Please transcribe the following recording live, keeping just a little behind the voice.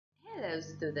Hello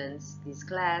students, this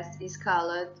class is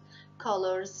called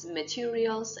Colors,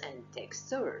 Materials and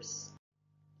Textures.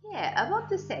 About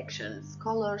the sections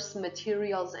Colors,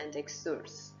 Materials and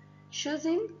Textures.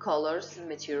 Choosing colors,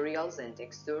 materials and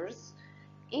textures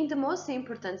in the most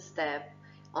important step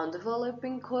on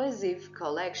developing cohesive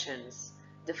collections.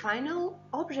 The final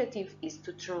objective is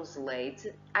to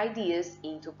translate ideas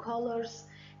into colors,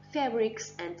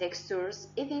 fabrics and textures,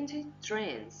 identity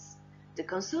trends, the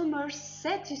consumer's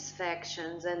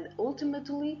satisfactions and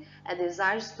ultimately a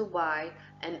desire to buy,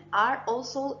 and are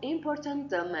also important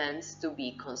demands to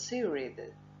be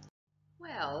considered.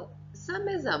 Some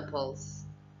examples.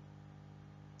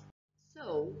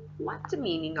 So, what's the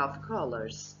meaning of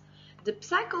colors? The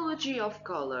psychology of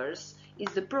colors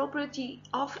is the property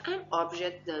of an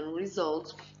object that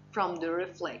results from the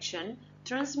reflection,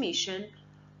 transmission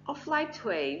of light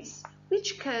waves,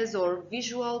 which cause our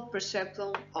visual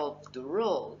perception of the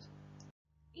world.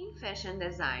 In fashion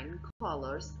design,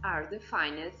 colors are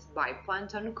defined by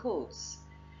Pantone codes.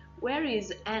 Where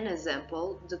is an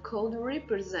example? The code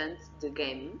represents the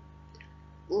game,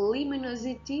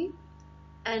 luminosity,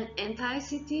 and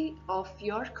intensity of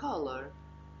your color.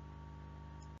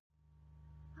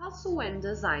 Also, when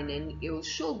designing, you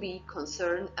should be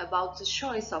concerned about the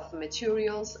choice of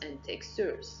materials and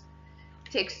textures.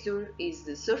 Texture is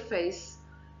the surface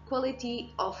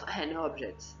quality of an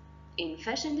object. In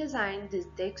fashion design, the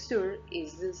texture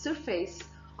is the surface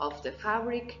of the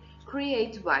fabric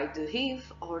created by the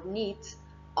weave or knit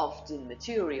of the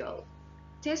material.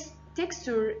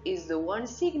 Texture is the one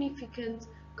significant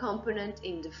component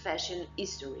in the fashion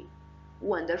history.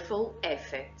 Wonderful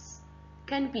effects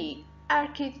can be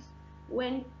achieved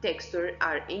when textures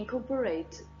are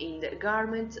incorporated in the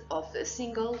garment of a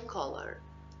single color.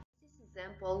 This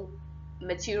example,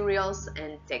 materials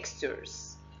and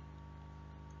textures.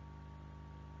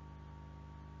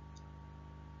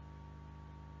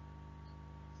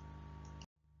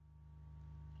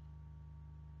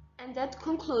 And that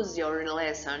concludes your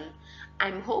lesson.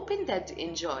 I'm hoping that you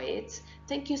enjoy it.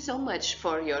 Thank you so much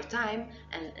for your time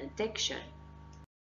and attention.